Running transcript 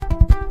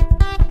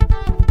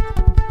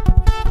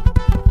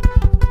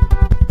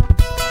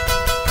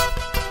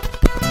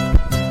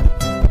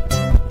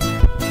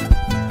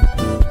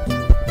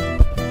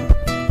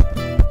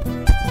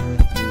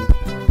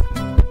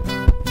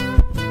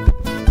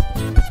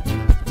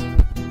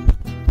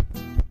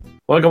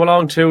Welcome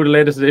along to the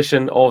latest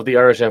edition of the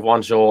Irish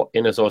F1 show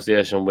in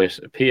association with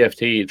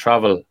PFT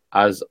Travel.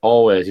 As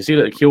always, you see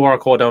the QR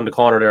code down the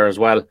corner there as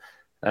well.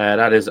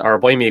 That is our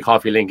Buy Me a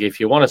Coffee link. If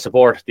you want to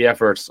support the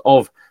efforts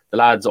of the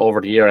lads over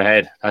the year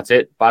ahead, that's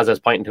it. Baz is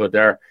pointing to it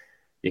there.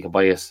 You can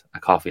buy us a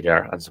coffee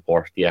there and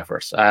support the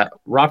efforts.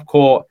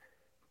 Rapco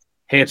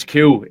HQ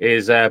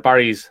is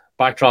Barry's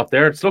backdrop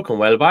there. It's looking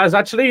well, Baz.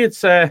 Actually,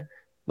 it's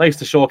nice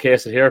to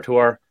showcase it here to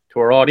our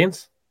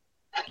audience.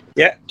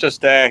 Yeah,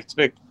 just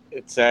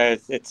it's a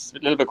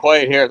little bit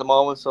quiet here at the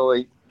moment, so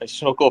I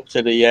snuck up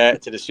to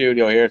the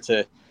studio here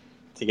to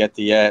get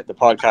the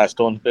podcast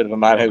done. Bit of a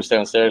madhouse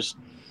downstairs.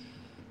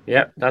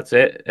 Yeah, that's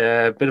it.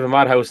 Bit of a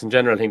madhouse in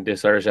general, I think,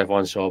 this Irish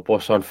F1 show.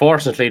 But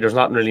unfortunately, there's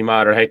nothing really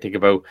mad or hectic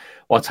about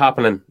what's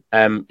happening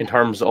in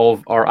terms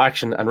of our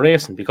action and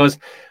racing. Because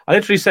I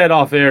literally said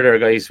off air there,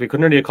 guys, we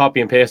couldn't really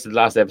copy and paste the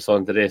last episode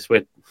into this,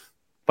 with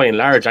by and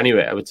large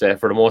anyway, I would say,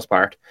 for the most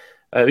part.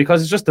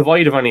 Because it's just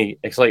devoid of any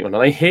excitement.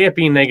 And I hate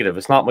being negative.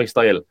 It's not my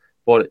style.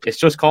 But it's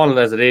just calling it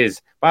as it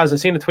is. Baz,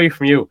 I've seen a tweet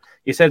from you.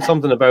 You said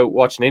something about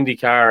watching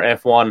IndyCar,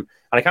 F1. And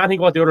I can't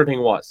think what the other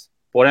thing was.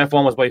 But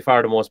F1 was by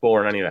far the most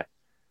boring anyway.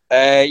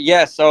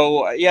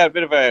 A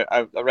bit of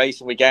a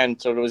racing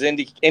weekend. So there was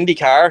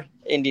IndyCar,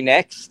 Indy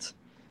Next,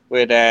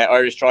 with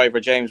Irish driver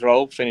James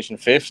Rowe finishing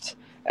 5th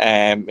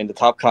in the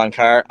Top Con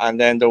car. And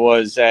then there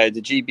was the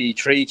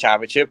GB3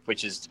 Championship,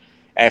 which is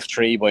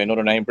F3 by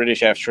another name,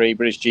 British F3,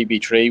 British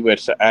GB3,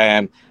 with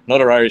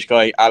another Irish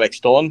guy, Alex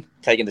Dunn,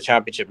 taking the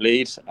championship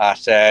lead at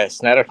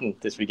Snetterton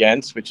this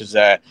weekend, which is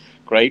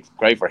great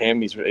for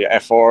him. He's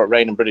F4,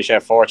 reigning British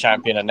F4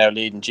 champion and now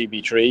leading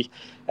GB3,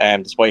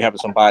 despite having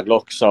some bad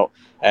luck. So,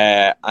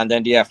 and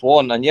then the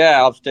F1, and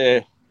yeah,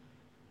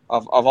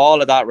 of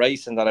all of that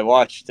racing that I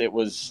watched, it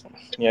was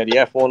the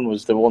F1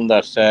 was the one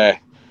that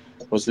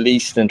was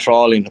least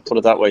enthralling, to put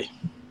it that way.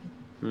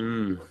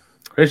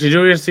 Richie, did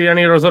you see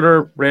any of those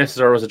other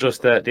races, or was it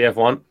just the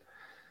F1?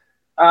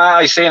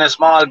 I seen a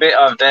small bit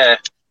of the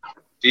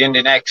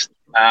Indy Next,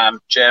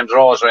 James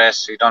Rowe's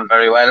race. He done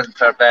very well.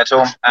 Fair play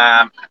to him.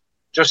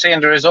 Just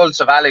seeing the results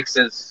of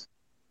Alex's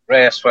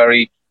race where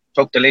he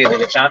took the lead of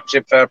the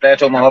championship. Fair play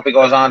to him. I hope he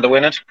goes on to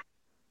win it.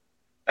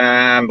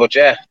 But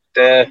yeah,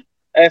 the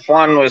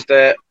F1 was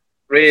the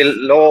real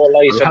low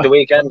light of the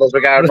weekend as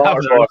regards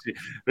motorsport.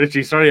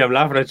 Richie, sorry, I'm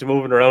laughing at you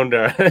moving around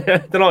there. I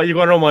don't know, you're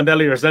going around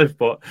Mandela yourself,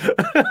 but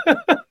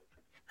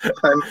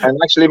I'm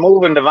actually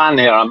moving the van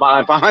here. I'm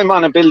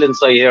on a building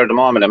site here at the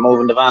moment. I'm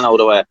moving the van out of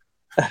the way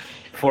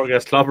before it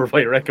gets clobbered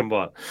by a wrecking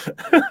ball.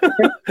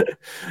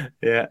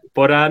 Yeah,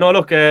 but no,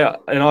 look,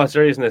 in all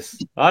seriousness,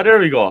 there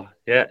we go.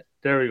 Yeah,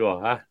 there we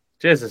go.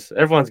 Jesus,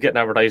 everyone's getting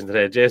advertising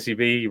today.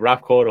 JCB,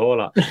 Rapco, the whole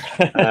lot.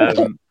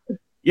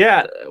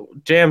 Yeah,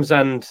 James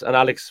and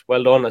Alex,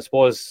 well done. I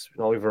suppose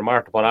we've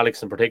remarked upon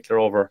Alex in particular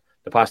over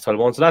the past 12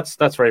 months. So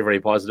that's very,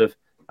 very positive.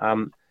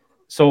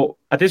 So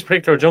at this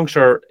particular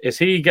juncture, is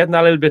he getting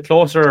a little bit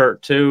closer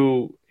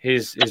to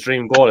his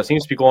dream goal? It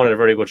seems to be going in a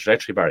very good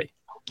trajectory, Barry.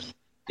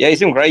 Yeah, he's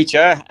doing great.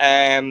 Yeah,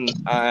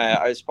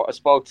 I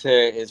spoke to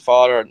his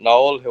father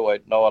Noel, who I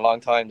know a long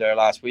time there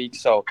last week.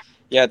 So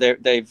yeah,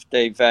 they've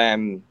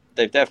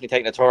definitely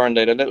taken a turn.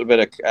 They had a little bit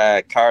of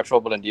car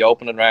trouble in the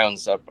opening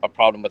rounds, a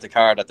problem with the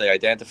car that they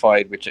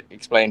identified, which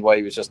explained why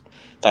he was just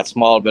that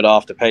small bit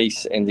off the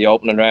pace in the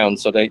opening round.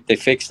 So they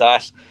fixed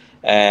that,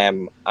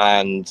 and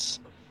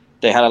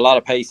they had a lot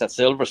of pace at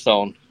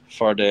Silverstone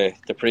for the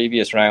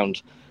previous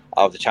round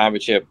of the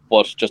championship,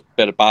 but just a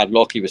bit of bad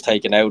luck. He was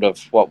taken out of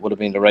what would have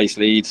been the race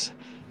lead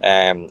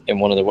in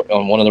one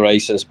of the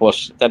races.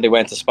 But then they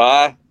went to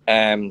Spa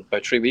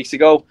about 3 weeks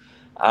ago,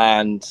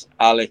 and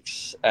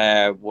Alex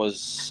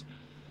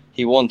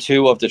he won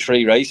 2 of the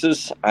 3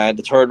 races, and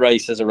the third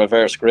race is a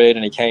reverse grid,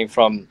 and he came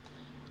from,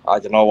 I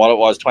don't know what it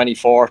was,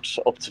 24th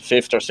up to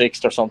 5th or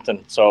 6th or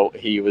something. So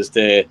he was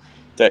it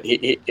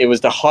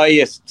was the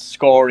highest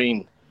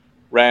scoring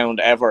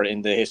round ever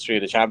in the history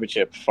of the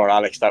championship for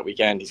Alex that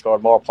weekend. He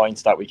scored more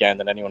points that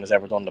weekend than anyone has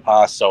ever done in the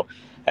past. So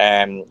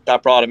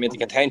that brought him into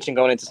contention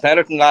going into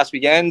Snetterton last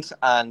weekend,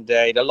 and he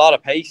had a lot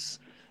of pace.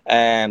 He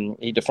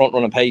had the front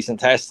running pace in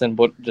testing,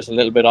 but just a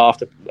little bit off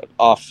the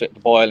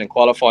boil in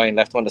qualifying,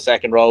 left on the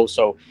second row,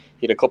 so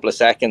he had a couple of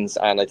seconds,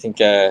 and I think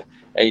 8th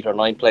or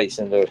 9th place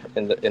in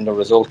the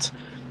result.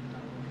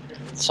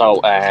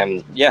 So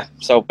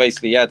so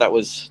basically, that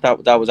was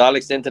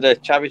Alex into the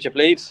championship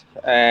lead,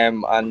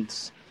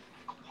 and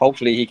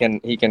hopefully he can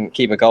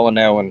keep it going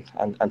now and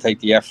take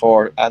the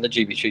F4 and the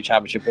GB3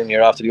 championship one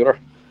year after the other.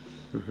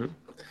 Mm-hmm.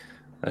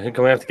 I think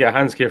I'm going to have to get a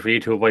hands here for you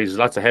two boys. There's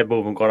lots of head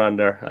movement going on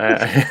there.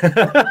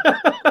 A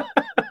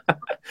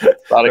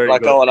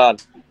lot going on.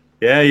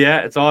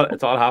 Yeah, it's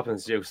all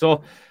happens to you.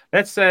 So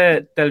let's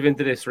delve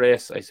into this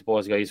race, I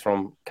suppose, guys,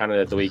 from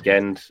Canada the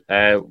weekend.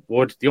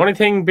 Would the only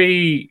thing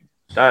be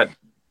that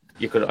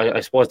you could, I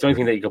suppose, the only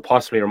thing that you could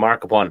possibly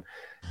remark upon,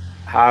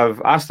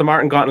 have Aston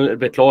Martin gotten a little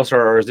bit closer,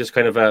 or is this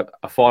kind of a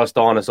false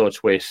dawn as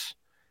such with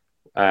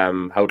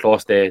how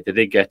close they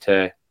did get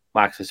to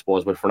Max, I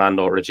suppose, with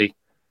Fernando, Richie?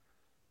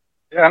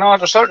 Yeah, no,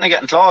 they're certainly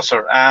getting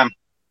closer.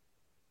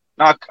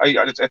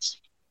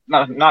 It's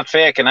not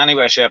fake in any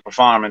way, shape, or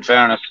form. In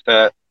fairness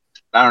to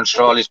Lawrence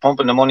Stroll, he's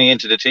pumping the money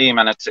into the team,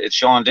 and it's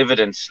showing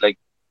dividends. Like,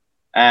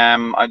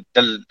 I'd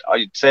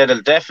say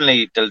they'll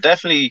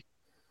definitely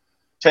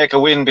take a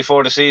win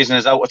before the season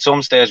is out at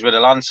some stage with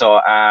Alonso.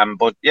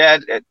 But yeah,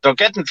 they're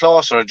getting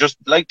closer. I'd just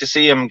like to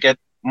see him get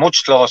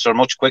much closer,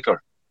 much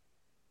quicker.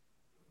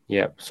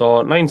 Yeah,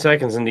 so 9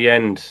 seconds in the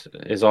end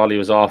is all he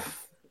was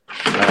off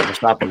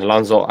Verstappen,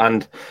 Alonso,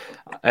 and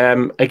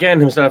again,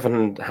 himself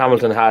and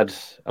Hamilton had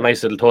a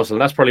nice little tussle,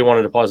 and that's probably one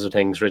of the positive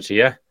things, Richie,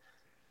 yeah?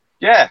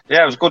 Yeah,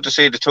 it was good to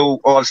see the two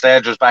old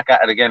stagers back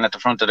at it again at the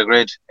front of the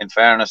grid, in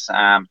fairness.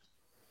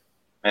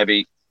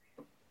 Maybe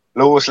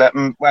Lewis let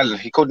him, well,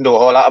 he couldn't do a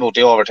whole lot about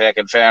the overtake,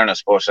 in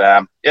fairness, but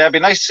yeah, it'd be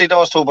nice to see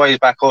those two boys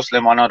back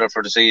hustling one another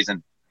for the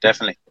season,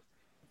 definitely.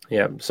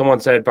 Yeah, someone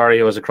said, Barry,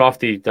 it was a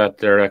crofty that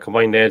they're a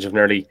combined age of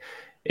nearly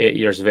 8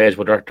 years of age,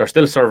 but they're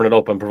still serving it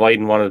up and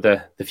providing one of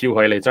the few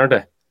highlights, aren't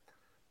they?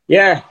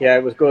 Yeah,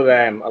 it was good.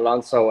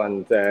 Alonso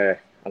and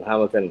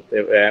Hamilton.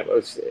 It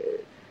was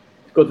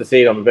good to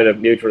see them, a bit of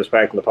mutual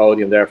respect on the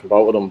podium there from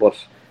both of them. But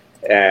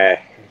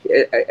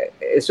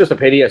it's just a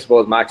pity, I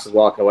suppose. Max is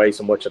walking away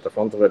so much at the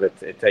front of it.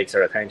 It takes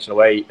their attention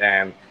away.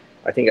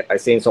 I think I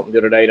seen something the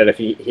other day that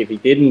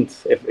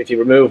if you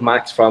remove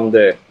Max from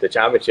the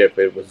championship,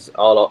 it was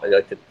all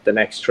like the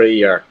next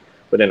three are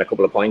within a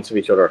couple of points of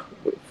each other.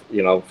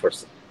 For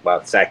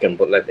second,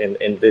 but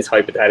in this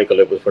hypothetical,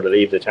 it was for the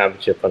lead of the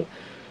championship. But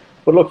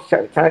look,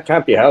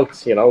 can't be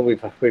helped.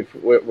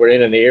 We're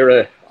in an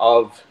era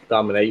of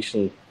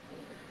domination,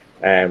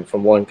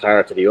 from one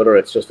car to the other.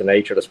 It's just the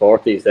nature of the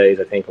sport these days,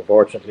 I think,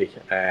 unfortunately.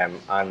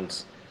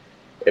 And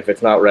if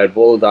it's not Red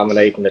Bull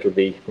dominating, it'll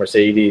be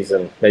Mercedes,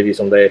 and maybe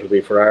someday it'll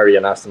be Ferrari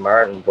and Aston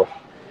Martin. But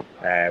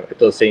it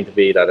does seem to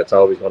be that it's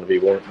always going to be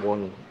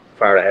one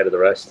far ahead of the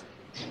rest.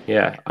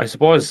 Yeah, I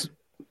suppose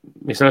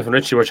myself and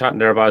Richie were chatting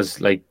there, Baz,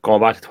 like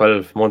going back to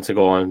 12 months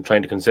ago and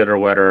trying to consider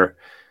whether,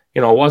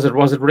 was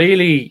it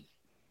really,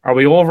 are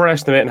we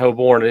overestimating how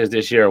boring it is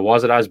this year?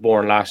 Was it as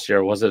boring last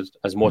year? Was it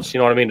as much? You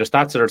know what I mean? The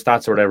stats are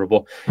stats or whatever,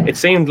 but it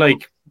seemed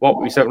like what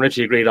we said and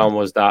Richie agreed on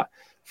was that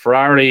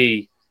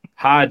Ferrari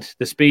had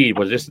the speed,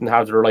 but just didn't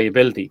have the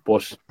reliability.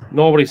 But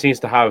nobody seems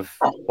to have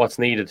what's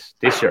needed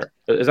this year.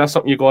 Is that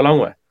something you go along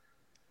with?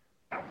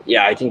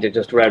 Yeah, I think that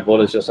just Red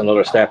Bull is just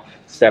another step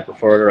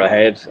further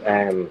ahead.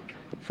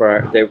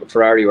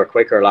 Ferrari were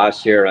quicker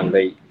last year, and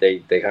they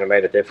kind of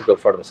made it difficult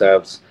for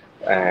themselves.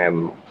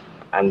 And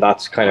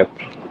that's kind of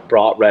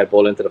brought Red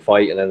Bull into the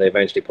fight, and then they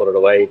eventually put it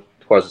away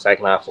towards the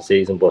second half of the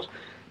season. But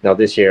now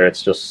this year,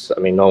 it's just,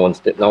 no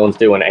one's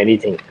doing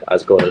anything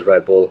as good as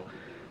Red Bull.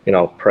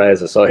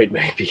 Perez aside,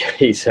 maybe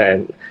he's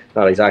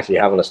not exactly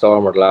having a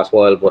stormer the last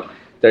while, but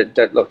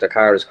look, their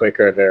car is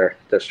quicker,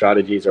 their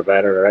strategies are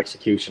better, their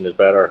execution is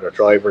better, their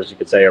drivers, you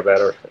could say, are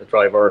better. The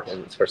driver,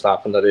 and it's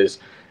Verstappen, that is.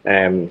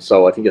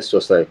 So I think it's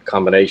just a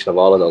combination of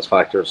all of those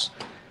factors.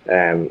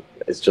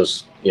 It's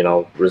just,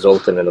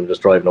 resulting in them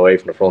just driving away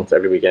from the front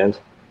every weekend.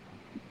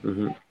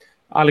 Mm-hmm.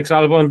 Alex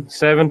Albon,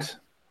 7th.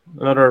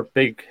 Another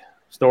big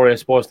story, I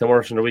suppose, to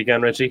emerge in the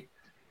weekend, Richie.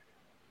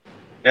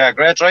 Yeah,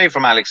 great drive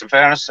from Alex, in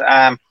fairness.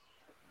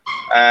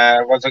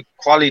 Was it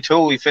Quali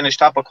 2? He finished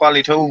top of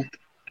Quali 2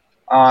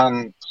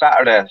 on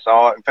Saturday.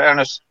 So, in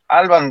fairness,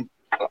 Albon,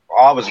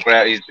 always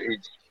great.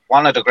 He's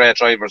one of the great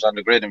drivers on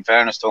the grid, in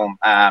fairness to him.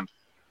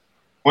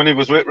 When he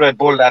was with Red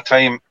Bull that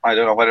time, I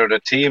don't know whether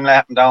the team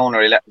let him down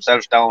or he let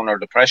himself down or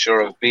the pressure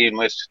of being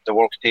with the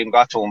work team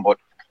got to him, but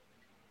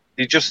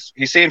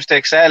he seems to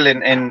excel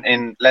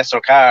in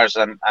lesser cars,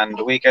 and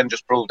the weekend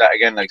just proved that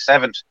again. Like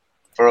 7th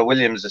for a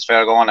Williams is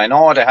fair going. I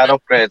know they had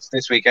upgrades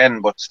this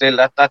weekend, but still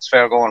that's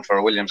fair going for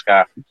a Williams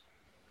car.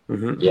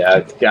 Mm-hmm.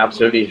 Yeah,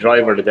 absolutely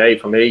driver of the day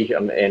for me.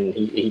 And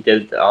he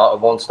did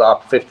one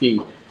stop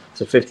 50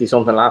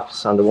 something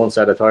laps on the one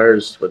set of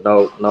tyres with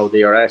no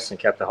DRS, and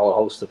kept a whole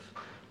host of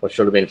what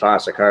should have been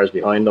faster cars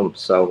behind them.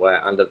 So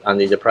and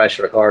the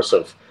pressure, of course,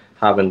 of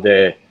having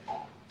the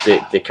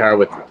car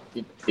with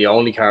the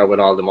only car with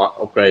all the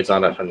upgrades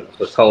on it, and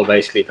was told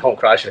basically don't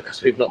crash it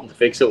because we've nothing to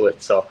fix it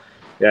with. So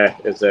yeah,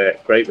 it's a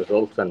great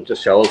result and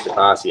just shows the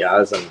class he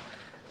has. And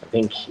I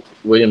think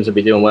Williams will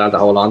be doing well to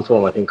hold on to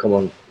him, I think,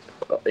 coming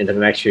into the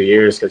next few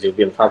years, because he'll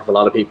be on top of a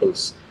lot of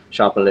people's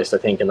shopping list, I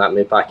think, in that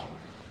mid-pack.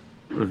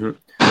 Mm-hmm.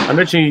 And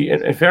Richie,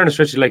 in fairness,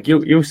 Richie, like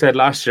you said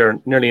last year,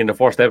 nearly in the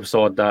first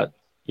episode, that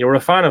you were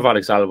a fan of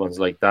Alex Albon's,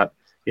 like that.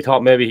 You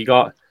thought maybe he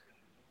got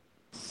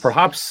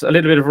perhaps a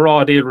little bit of a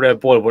raw deal with Red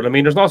Bull, but I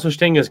mean, there's no such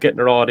thing as getting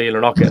a raw deal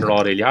or not getting a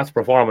raw deal. You have to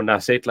perform, and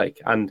that's it. Like,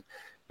 and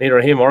neither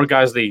him or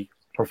Gasly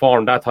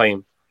performed that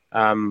time,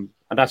 and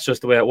that's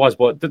just the way it was.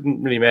 But it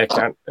didn't really make,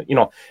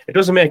 it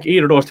doesn't make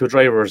either of those two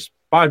drivers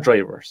bad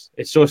drivers.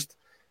 It's just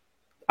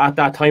at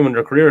that time in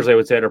their careers, I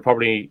would say they're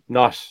probably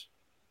not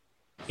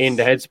in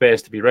the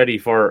headspace to be ready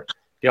for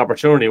the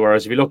opportunity.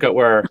 Whereas if you look at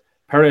where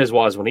Perez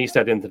was when he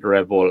stepped into the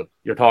Red Bull,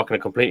 you're talking a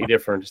completely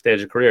different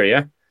stage of career,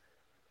 yeah?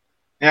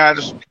 Yeah,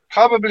 there's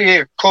probably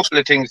a couple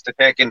of things to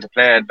take into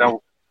play.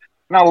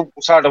 Now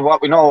sort of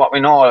what we know,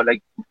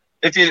 like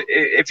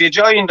if you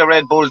join the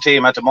Red Bull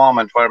team at the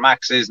moment, where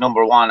Max is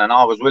number one and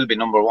always will be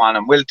number one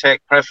and will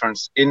take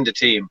preference in the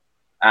team,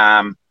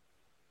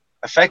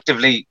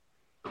 effectively,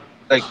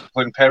 like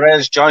when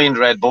Perez joined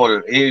Red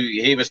Bull,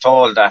 he was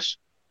told that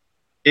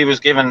he was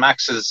given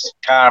Max's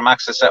car,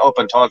 Max's set up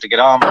and told to get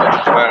on with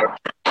it, where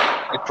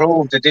it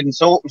proved it didn't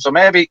suit him. So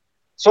maybe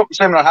something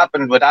similar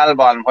happened with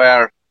Albon,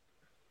 where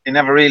he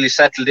never really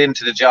settled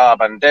into the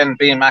job, and then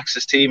being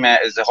Max's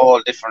teammate is a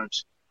whole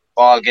different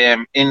ball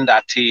game in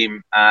that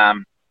team.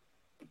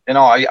 You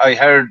know, I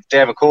heard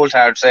David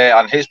Coulthard say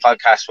on his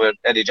podcast with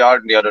Eddie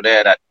Jordan the other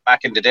day that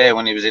back in the day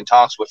when he was in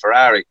talks with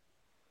Ferrari,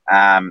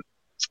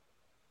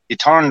 he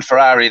turned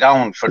Ferrari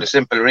down for the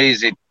simple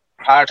reason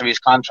part of his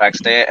contract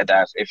stated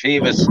that if he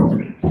was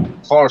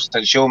first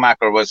and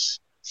Schumacher was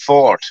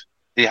fourth,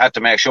 he had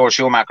to make sure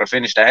Schumacher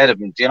finished ahead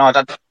of him. You know,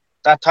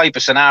 that type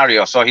of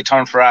scenario. So he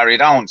turned Ferrari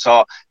down.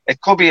 So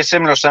it could be a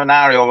similar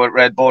scenario with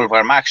Red Bull,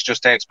 where Max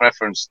just takes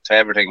preference to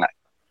everything.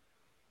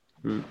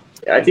 Like,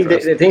 I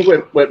think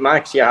with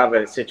Max, you have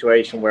a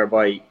situation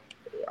whereby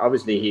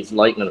obviously he's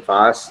lightning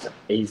fast.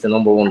 He's the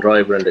number one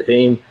driver in the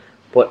team,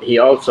 but he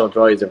also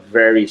drives a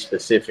very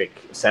specific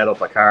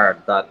setup of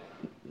car that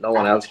no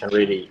one else can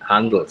really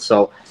handle.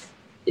 So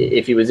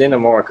if he was in a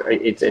more,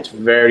 it's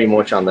very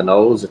much on the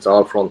nose. It's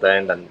all front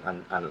end and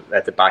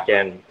at the back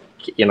end,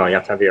 you know, you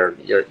have to have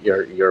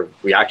your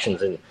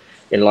reactions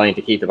in line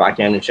to keep the back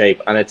end in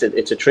shape. And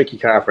it's a tricky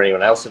car for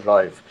anyone else to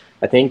drive.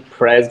 I think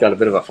Perez got a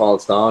bit of a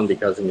false dawn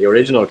because in the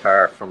original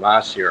car from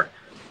last year,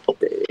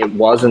 it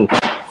wasn't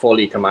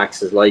fully to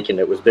Max's liking.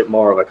 It was a bit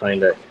more of a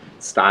kind of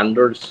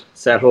standard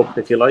setup,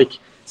 if you like,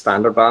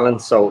 standard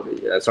balance. So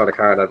a sort of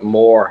car that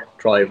more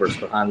drivers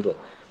could handle.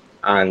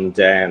 And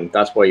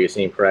that's why you're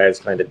seeing Perez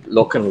kind of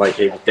looking like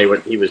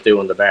he was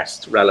doing the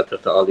best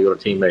relative to all the other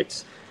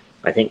teammates.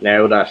 I think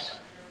now that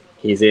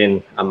he's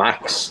in a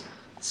Max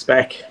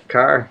spec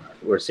car,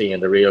 we're seeing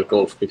the real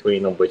gulf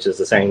between them, which is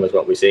the same as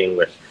what we've seen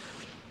with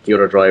the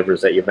other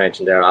drivers that you've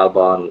mentioned there,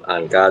 Albon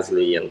and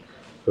Gasly and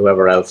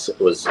whoever else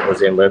was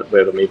in with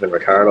him, even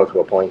Ricciardo to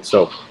a point.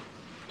 So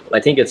I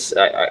think it's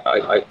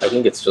I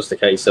think it's just a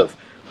case of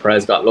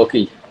Perez got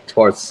lucky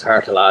towards the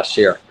start of last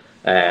year,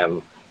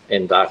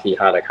 in that he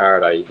had a car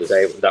that he was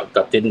able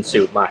that didn't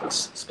suit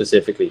Max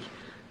specifically,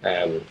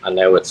 and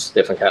now it's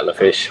different kettle of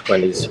fish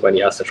when he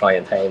has to try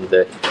and tame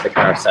the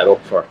car set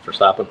up for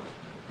Verstappen.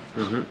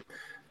 Mm-hmm.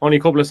 Only a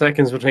couple of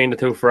seconds between the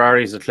two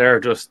Ferraris.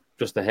 Leclerc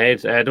just ahead.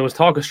 There was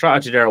talk of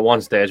strategy there at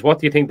one stage. What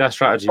do you think that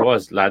strategy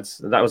was, lads?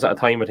 That was at a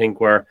time, I think,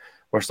 where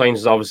Sainz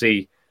was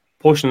obviously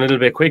pushing a little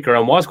bit quicker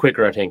and was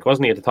quicker, I think,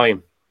 wasn't he, at the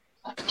time?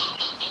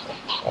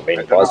 I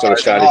mean, it was a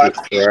strategy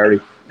for Ferrari.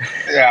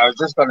 Yeah, I was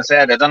just going to say,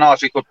 I don't know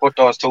if you could put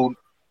those two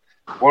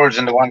words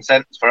into one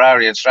sentence,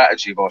 Ferrari and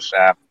strategy, but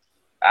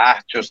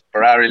just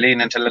Ferrari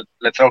leaning to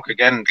Leclerc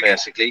again,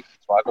 basically.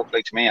 That's what it looked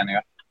like to me,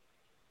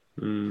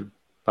 anyway.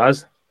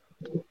 Baz?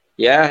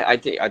 Yeah, I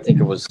think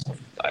it was.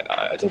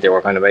 I think they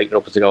were kind of making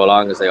up as they go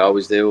along, as they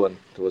always do, and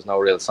there was no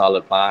real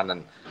solid plan.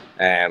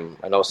 And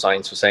I know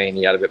Sainz was saying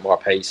he had a bit more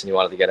pace and he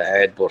wanted to get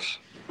ahead, but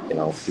you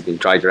know, he'd been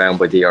dragged around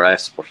by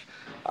DRS. But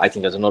I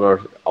think there's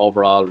another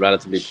overall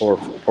relatively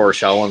poor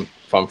showing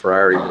from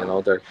Ferrari. You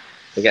know, they're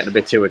getting a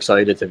bit too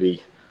excited to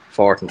be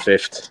fourth and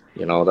fifth.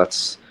 You know,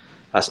 that's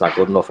not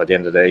good enough at the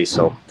end of the day.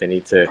 So they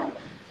need to,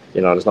 you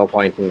know, there's no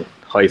point in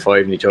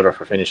high-fiving each other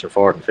for finishing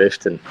fourth and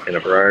fifth in a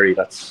Ferrari.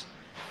 That's,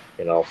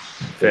 you know,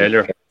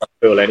 failure.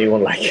 Fool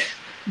anyone like.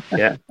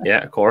 yeah,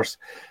 of course.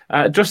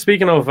 Just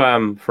speaking of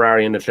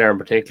Ferrari and Leclerc in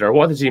particular,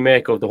 what did you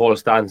make of the whole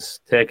stance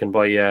taken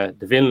by the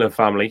Villeneuve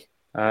family?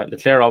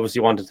 Leclerc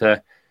obviously wanted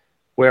to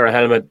wear a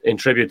helmet in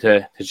tribute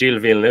to Gilles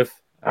Villeneuve.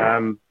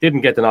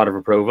 Didn't get the nod of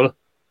approval.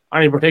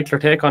 Any particular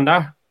take on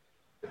that?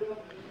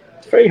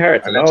 It's very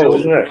hard to know,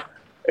 isn't it?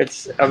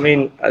 It's. I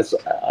mean, as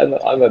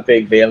I'm a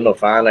big Villeneuve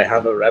fan. I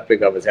have a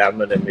replica of his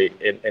helmet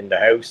in the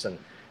house, and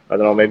I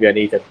don't know. Maybe I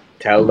need to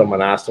tell them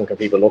and ask them, can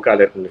people look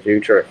at it in the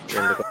future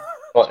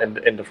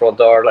in the front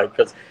door? Like,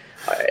 because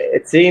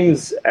it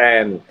seems.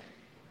 I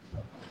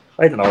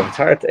don't know.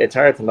 It's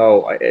hard to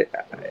know.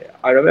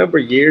 I remember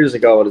years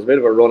ago, it was a bit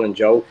of a running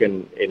joke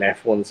in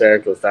F1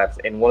 circles that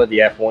in one of the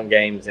F1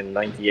 games in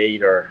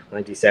 '98 or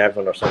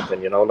 '97 or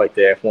something, you know, like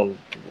the F1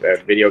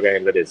 video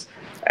game that is.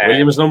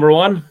 Williams number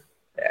one.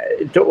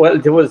 Well,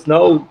 there was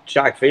no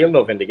Jacques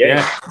Villeneuve in the game.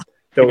 Yeah.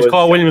 It was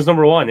called Williams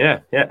number one. Yeah.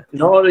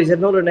 No, he's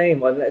another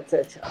name.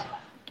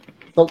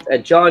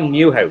 John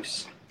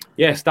Newhouse.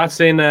 Yes, that's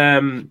in.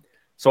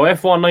 So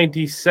F1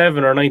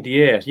 97 or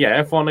 98.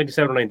 Yeah, F1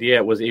 97 or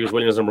 98 he was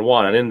Williams number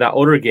one, and in that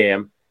other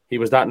game, he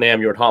was that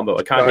name you were talking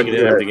about. I can't think of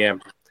the name of the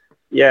game.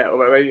 Yeah,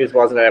 well, maybe it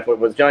wasn't F1. It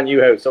was John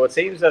Newhouse. So it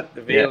seems that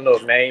the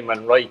Villeneuve name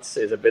and rights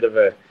is a bit of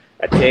a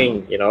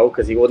thing, you know,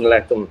 because he wouldn't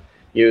let them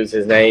use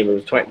his name. It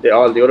was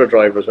all the other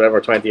drivers,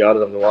 whatever 20 odd of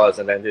them there was,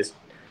 and then this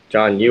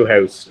John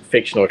Newhouse,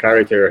 fictional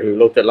character who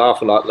looked an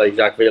awful lot like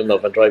Jacques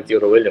Villeneuve and drove the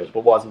other Williams,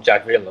 but wasn't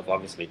Jacques Villeneuve,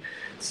 obviously.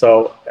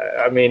 So,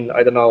 I mean,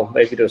 I don't know,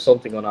 maybe there's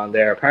something going on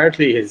there.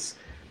 Apparently his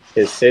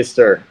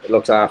sister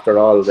looks after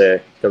all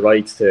the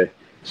rights to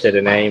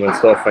the name and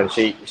stuff, and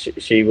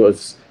she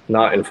was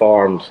not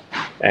informed.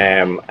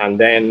 And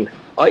then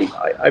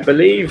I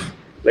believe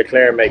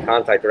Leclerc made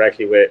contact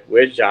directly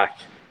with Jack,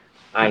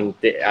 and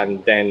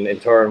then in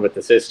turn with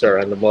the sister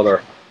and the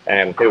mother,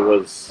 who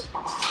was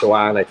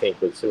Joanne, I think,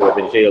 who would have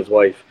been Gilles'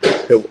 wife,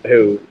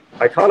 who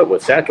I thought it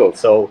was settled.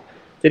 So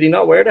did he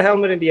not wear the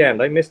helmet in the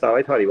end? I missed that.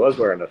 I thought he was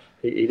wearing it.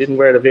 He didn't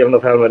wear the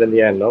Villeneuve helmet in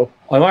the end, no?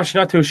 I'm actually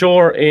not too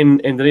sure in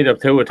the lead up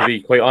to it, to be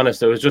quite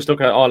honest. I was just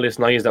looking at all this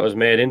noise that was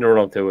made in the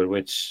run up to it,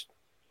 which,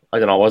 I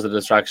don't know, was it a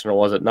distraction or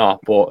was it not?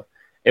 But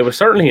it was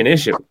certainly an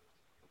issue.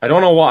 I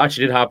don't know what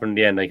actually did happen in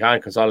the end. I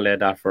can't consolidate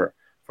that for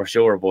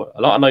sure, but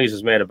a lot of noise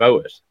was made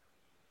about it,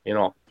 you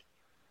know.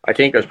 I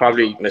think there's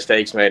probably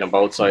mistakes made on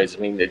both sides. I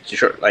mean,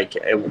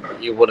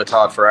 you would have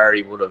thought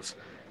Ferrari would have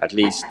at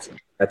least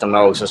let them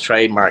know it's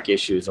trademark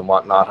issues and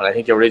whatnot. And I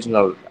think the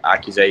original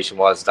accusation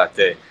was that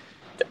the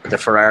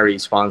Ferrari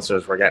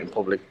sponsors were getting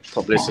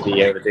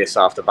publicity out of this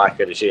off the back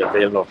of the Gilles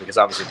Villeneuve, because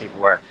obviously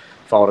people were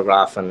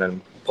photographing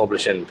and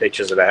publishing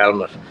pictures of the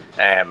helmet.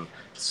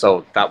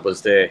 So I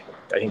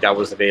think that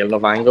was the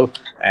Villeneuve angle.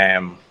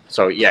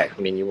 So yeah,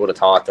 I mean, you would have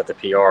thought that the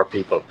PR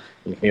people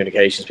and the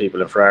communications people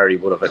in Ferrari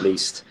would have at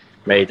least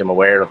made them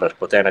aware of it.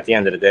 But then at the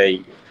end of the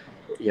day,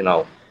 you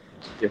know,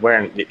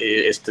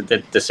 it's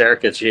the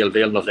circuit Gilles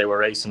Villeneuve they were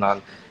racing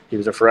on. He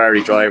was a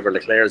Ferrari driver.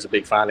 Leclerc's a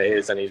big fan of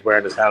his, and he's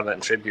wearing his helmet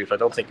in tribute. I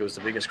don't think it was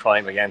the biggest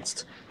crime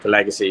against the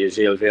legacy of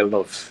Gilles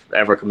Villeneuve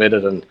ever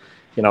committed. And,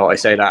 you know, I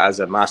say that as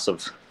a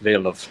massive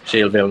Gilles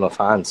Villeneuve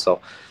fan.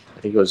 So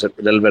I think it was a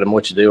little bit of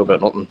much ado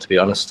about nothing, to be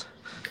honest.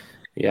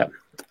 Yeah.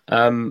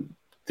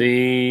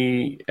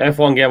 The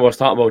F1 game I was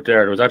talking about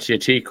there was actually a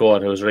cheat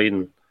code I was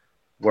reading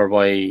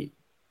whereby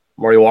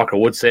Murray Walker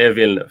would save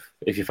Villeneuve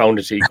if you found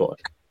a cheat code.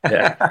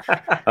 Yeah,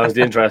 that was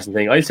the interesting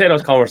thing. I'd say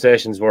those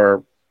conversations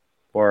were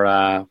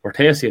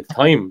tasty at the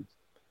time,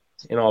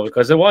 you know,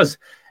 because it was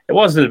a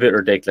little bit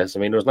ridiculous. I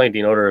mean, there was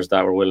 19 others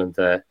that were willing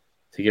to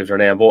give their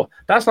name, but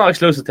that's not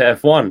exclusive to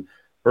F1.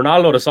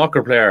 Ronaldo, the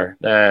soccer player,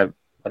 I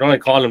don't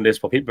like calling him this,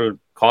 but people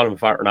call him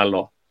Fat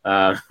Ronaldo.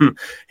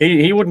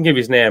 He wouldn't give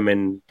his name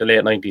in the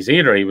late 90s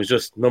either. He was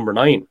just number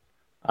 9,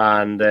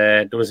 and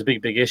there was a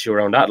big issue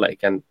around that. Like,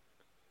 and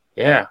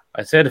yeah,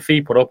 I'd say the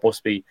fee put up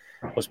must be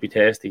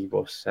tasty,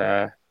 but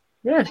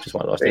yeah, it's just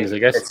one of those things, I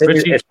guess.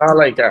 It's not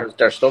like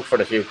they're stuck for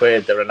the few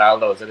quid, the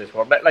Ronaldos in this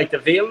world. But like the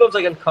Villeneuves,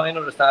 I can kind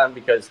of understand,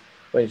 because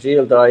when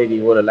Gilles died, he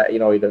would have let, you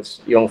know, he had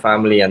a young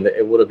family, and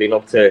it would have been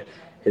up to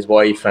his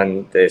wife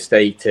and the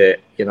estate to,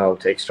 you know,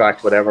 to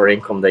extract whatever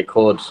income they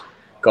could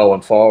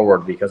going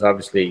forward, because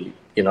obviously,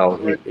 you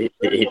know,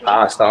 he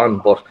passed on.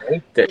 But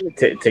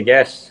to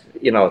get,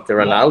 you know, the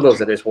Ronaldos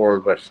of this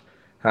world with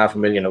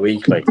 $500,000 a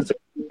week, like, does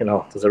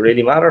it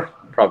really matter?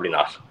 Probably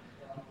not.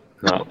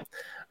 No.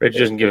 Rich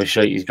doesn't give a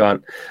shit. He's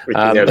gone.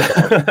 I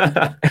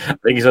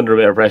think he's under a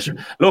bit of pressure.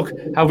 Look,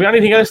 have we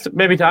anything else to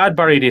add,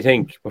 Barry, do you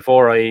think,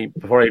 before I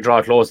draw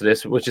a close to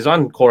this, which is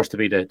on course to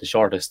be the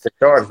shortest? The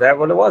shortest.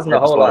 Well, it wasn't a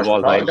whole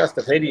lot. That's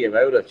the pity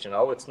about it, you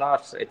know. It's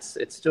not.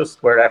 It's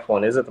just where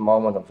F1 is at the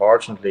moment,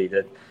 unfortunately.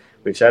 That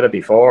we've said it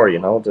before, you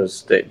know.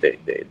 There's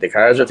the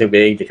cars are too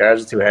big, the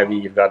cars are too heavy.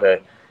 You've got to,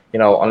 you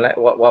know, unless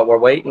what we're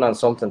waiting on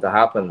something to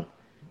happen.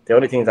 The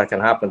only thing that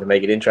can happen to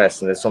make it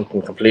interesting is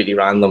something completely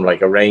random,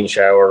 like a rain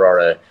shower or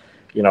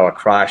a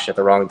crash at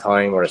the wrong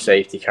time, or a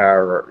safety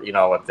car, or, you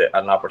know, at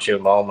an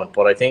opportune moment.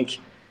 But I think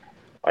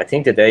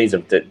the days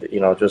of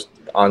just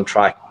on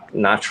track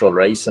natural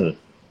racing,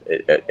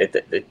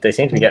 they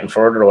seem to be getting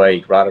further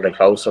away rather than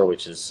closer,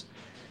 which is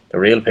the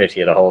real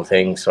pity of the whole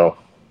thing. So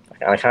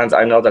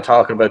I know they're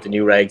talking about the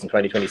new regs in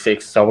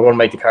 2026, so we're going to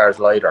make the cars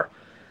lighter.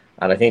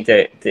 And I think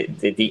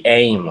the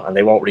aim, and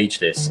they won't reach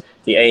this,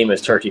 the aim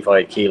is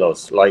 35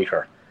 kilos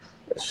lighter.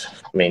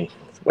 I mean,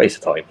 waste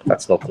of time.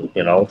 That's nothing,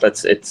 you know.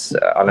 It's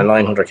on a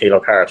 900 kilo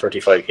car,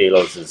 35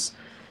 kilos is,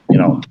 you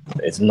know,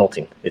 it's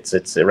nothing.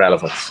 It's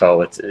irrelevant.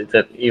 So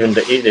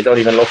they don't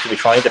even look to be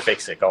trying to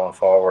fix it going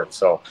forward.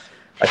 So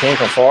I think,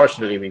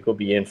 unfortunately, we could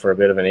be in for a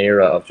bit of an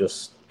era of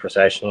just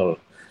processional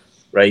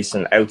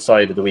racing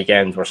outside of the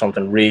weekends where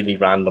something really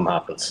random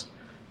happens.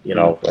 You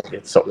know, like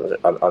it's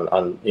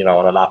on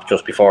a lap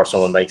just before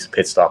someone makes a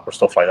pit stop or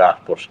stuff like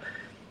that. But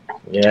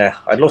yeah,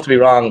 I'd love to be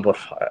wrong, but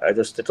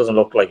it doesn't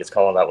look like it's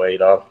going that way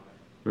at all.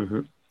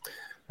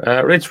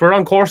 Mm-hmm. Rich, we're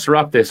on course to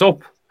wrap this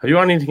up. Have you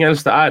anything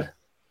else to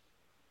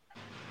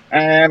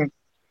add?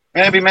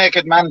 Maybe make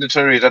it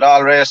mandatory that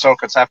all race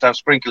circuits have to have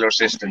sprinkler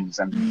systems,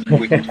 and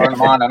we can turn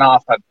them on and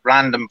off at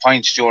random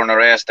points during a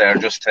race there,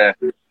 just to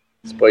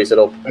spice it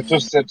up. It's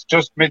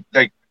just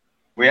like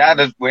we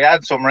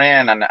had some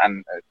rain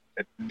and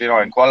you know,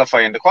 in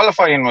qualifying. The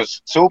qualifying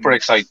was super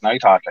exciting. I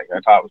thought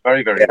it was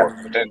very, very good.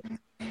 But then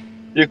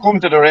you come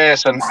to the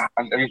race and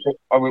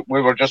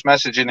we were just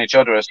messaging each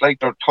other. It's like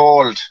they're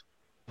told,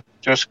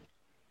 just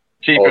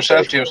keep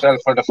yourself to yourself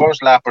for the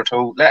first lap or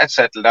two, let it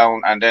settle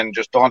down, and then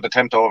just don't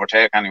attempt to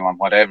overtake anyone,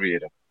 whatever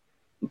you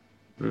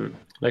do.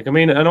 Like, I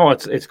mean, I know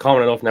it's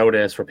common enough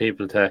nowadays for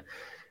people to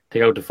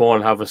take out the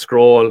phone, have a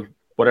scroll,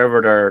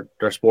 whatever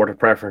their sport of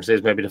preference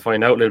is, maybe to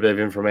find out a little bit of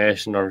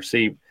information or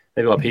see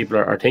maybe what people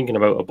are thinking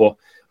about it. But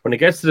when it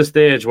gets to the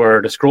stage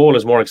where the scroll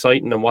is more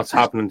exciting than what's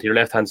happening to your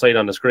left-hand side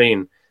on the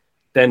screen,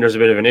 then there's a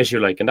bit of an issue.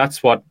 Like, and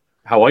that's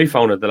how I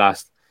found it the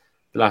last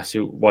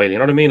few while. You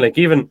know what I mean? Like,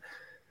 even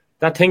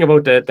that thing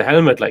about the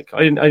helmet, like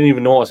I didn't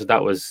even notice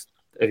that was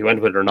if you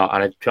went with it or not.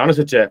 And to be honest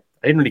with you,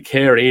 I didn't really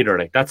care either.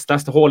 Like, that's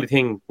the whole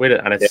thing with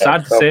it. And it's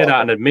sad to say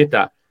that and admit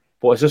that,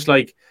 but it's just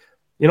like,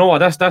 you know what?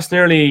 That's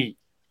nearly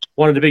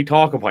one of the big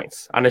talking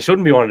points, and it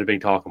shouldn't be one of the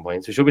big talking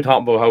points. We should be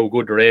talking about how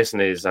good the racing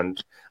is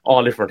and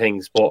all different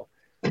things, but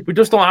we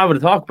just don't have it to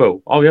talk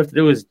about. All we have to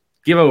do is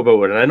give out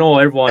about it. And I know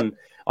everyone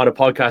on a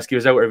podcast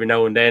gives out every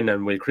now and then,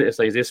 and we'll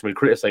criticize this and we'll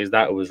criticize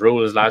that. It was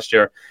rules last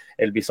year.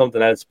 It'll be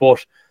something else.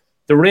 But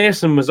the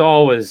racing was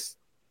always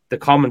the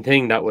common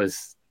thing that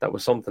was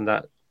something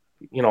that,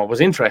 you know, was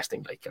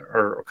interesting, like,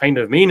 or kind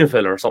of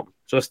meaningful or something.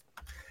 Just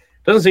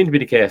doesn't seem to be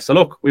the case. So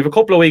look, we have a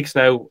couple of weeks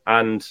now,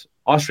 and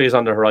Austria's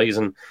on the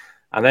horizon.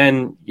 And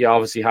then you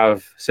obviously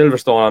have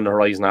Silverstone on the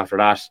horizon after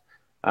that.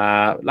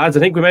 Lads, I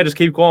think we may just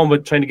keep going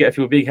with trying to get a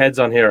few big heads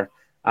on here.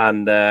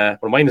 And well,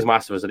 mine is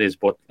massive as it is,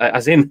 but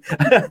as in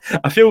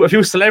a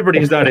few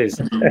celebrities, that is,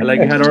 like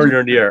we had earlier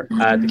in the year,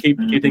 to keep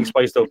things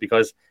spiced up,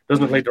 because it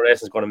doesn't look like the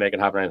race is going to make it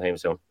happen anytime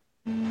soon.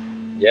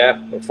 Yeah,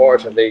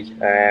 unfortunately.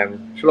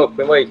 Sure, look,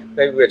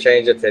 maybe we'll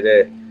change it to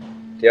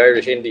the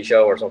Irish Indy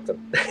Show or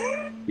something.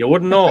 You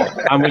wouldn't know.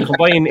 And we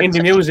combine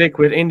indie music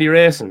with indie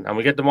racing, and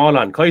we get them all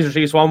on. Kaiser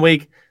Chiefs one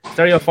week,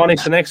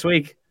 Stereophonics the next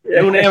week.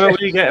 You name it,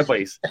 we get it,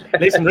 boys.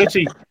 Listen,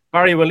 Richie,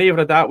 Barry, we'll leave it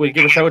at that. We'll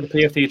give a shout out to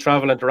PFT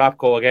Travel and to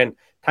Rapco again.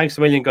 Thanks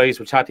a million, guys.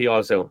 We'll chat to you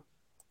all soon.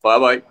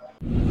 Bye-bye.